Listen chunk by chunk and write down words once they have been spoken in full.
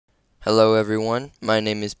Hello everyone, my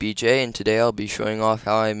name is BJ and today I'll be showing off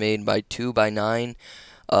how I made my 2x9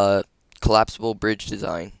 collapsible bridge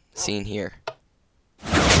design, seen here.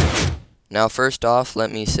 Now first off,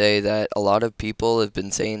 let me say that a lot of people have been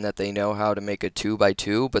saying that they know how to make a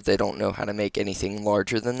 2x2, but they don't know how to make anything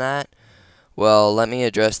larger than that. Well, let me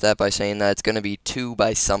address that by saying that it's going to be 2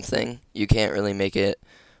 by something. You can't really make it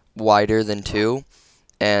wider than 2,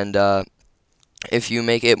 and if you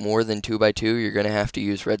make it more than 2 by 2, you're going to have to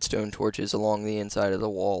use redstone torches along the inside of the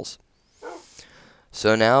walls.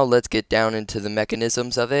 So now let's get down into the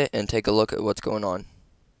mechanisms of it and take a look at what's going on.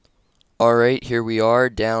 Alright, here we are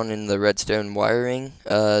down in the redstone wiring.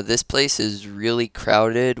 This place is really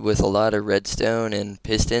crowded with a lot of redstone and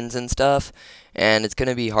pistons and stuff, and it's going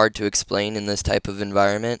to be hard to explain in this type of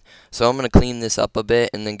environment. So I'm going to clean this up a bit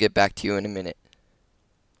and then get back to you in a minute.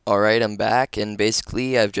 Alright, I'm back, and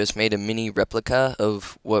basically I've just made a mini replica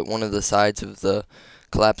of what one of the sides of the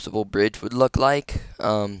collapsible bridge would look like.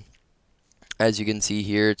 As you can see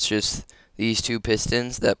here, it's just these two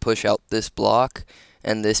pistons that push out this block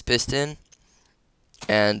and this piston.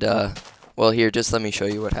 And, well, here, just let me show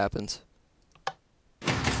you what happens.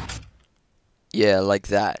 Yeah, like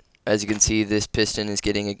that. As you can see, this piston is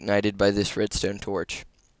getting ignited by this redstone torch.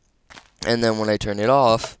 And then when I turn it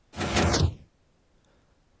off,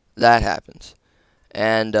 that happens.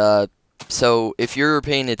 And so if you're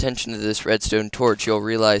paying attention to this redstone torch, you'll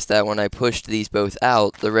realize that when I pushed these both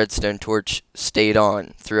out, the redstone torch stayed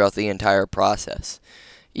on throughout the entire process.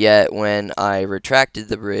 Yet when I retracted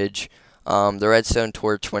the bridge, the redstone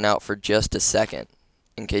torch went out for just a second.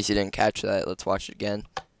 In case you didn't catch that, let's watch it again.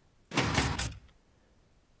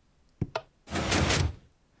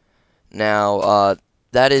 Now,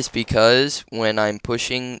 that is because when I'm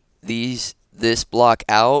pushing this block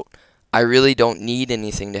out, I really don't need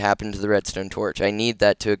anything to happen to the redstone torch. I need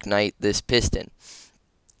that to ignite this piston.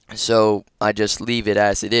 So I just leave it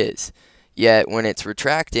as it is. Yet when it's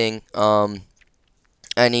retracting,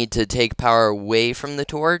 I need to take power away from the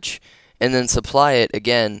torch and then supply it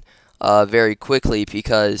again very quickly,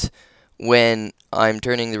 because when I'm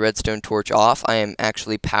turning the redstone torch off, I am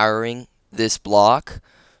actually powering this block.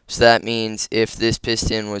 So that means if this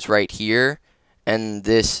piston was right here and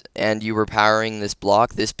you were powering this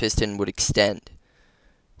block, this piston would extend.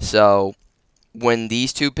 So when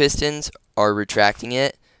these two pistons are retracting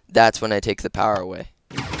it, that's when I take the power away.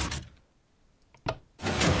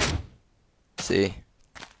 See?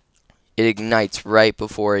 It ignites right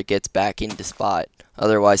before it gets back into spot.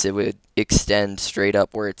 Otherwise it would extend straight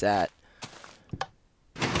up where it's at.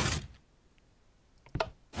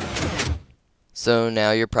 So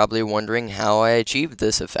now you're probably wondering how I achieved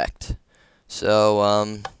this effect.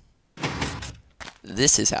 So,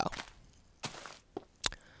 this is how.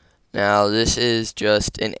 Now, this is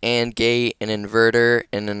just an AND gate, an inverter,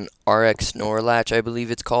 and an RX NOR latch, I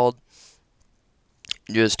believe it's called.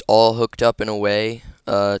 Just all hooked up in a way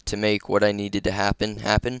to make what I needed to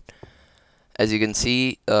happen. As you can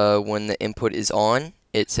see, when the input is on,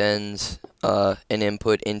 it sends an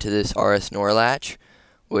input into this RS NOR latch,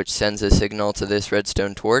 which sends a signal to this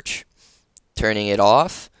redstone torch, turning it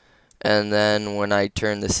off. And then when I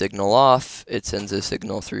turn the signal off, it sends a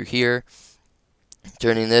signal through here,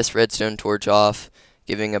 turning this redstone torch off,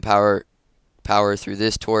 giving a power through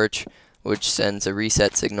this torch, which sends a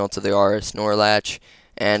reset signal to the RS NOR latch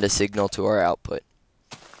and a signal to our output.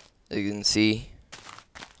 As you can see,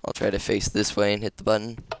 I'll try to face this way and hit the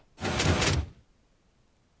button.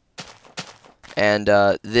 And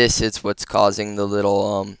this is what's causing the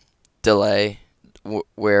little delay,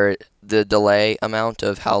 where the delay amount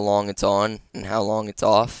of how long it's on and how long it's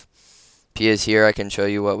off. Because here I can show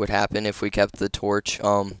you what would happen if we kept the torch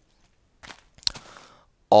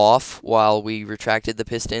off while we retracted the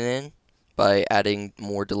piston in by adding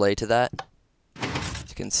more delay to that. As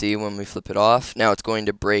you can see, when we flip it off, now it's going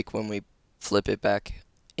to break when we flip it back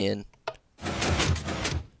in.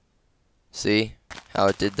 See how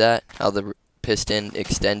it did that? How the piston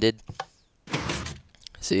extended?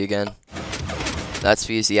 See again? That's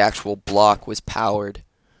because the actual block was powered.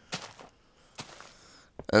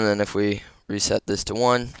 And then if we reset this to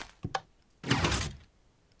 1,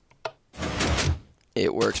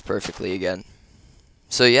 it works perfectly again.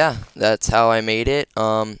 So yeah, that's how I made it.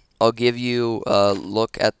 I'll give you a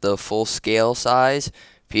look at the full scale size,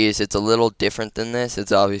 because it's a little different than this.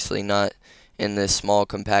 It's obviously not in this small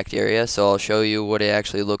compact area, so I'll show you what it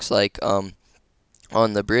actually looks like on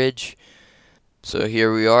the bridge. So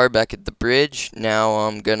here we are back at the bridge. Now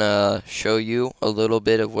I'm gonna show you a little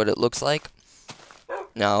bit of what it looks like.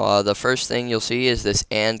 Now the first thing you'll see is this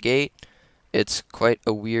AND gate, It's quite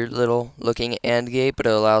a weird little looking AND gate, but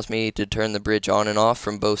it allows me to turn the bridge on and off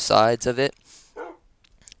from both sides of it.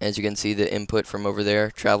 As you can see, the input from over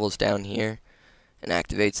there travels down here and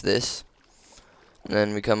activates this. And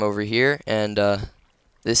then we come over here, and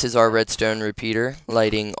this is our redstone repeater,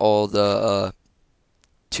 lighting all the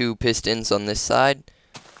 2 pistons on this side.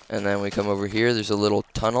 And then we come over here, there's a little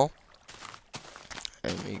tunnel,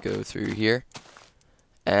 and we go through here.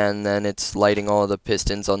 And then it's lighting all the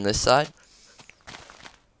pistons on this side.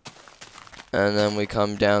 And then we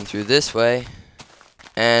come down through this way,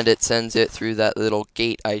 and it sends it through that little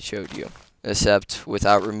gate I showed you, except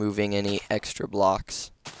without removing any extra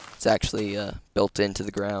blocks. It's actually built into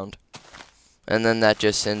the ground. And then that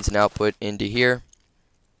just sends an output into here,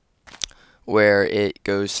 where it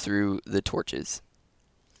goes through the torches.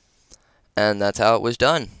 And that's how it was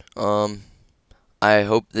done. I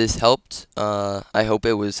hope this helped. I hope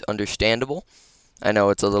it was understandable. I know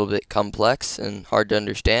it's a little bit complex and hard to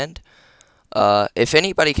understand. If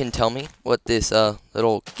anybody can tell me what this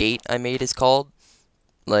little gate I made is called,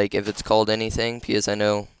 like if it's called anything, because I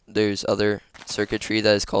know there's other circuitry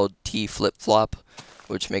that is called T flip-flop,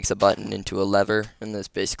 which makes a button into a lever, and this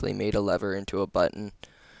basically made a lever into a button.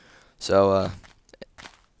 So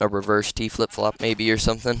a reverse T flip-flop maybe or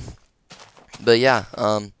something. But yeah,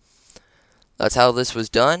 that's how this was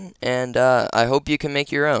done, and I hope you can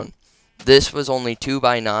make your own. This was only 2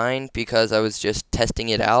 by 9 because I was just testing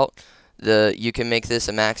it out. You can make this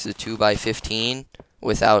a max of 2 by 15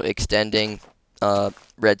 without extending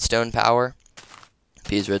redstone power,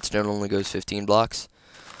 because redstone only goes 15 blocks.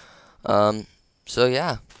 So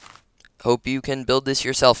yeah, hope you can build this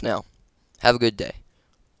yourself now. Have a good day.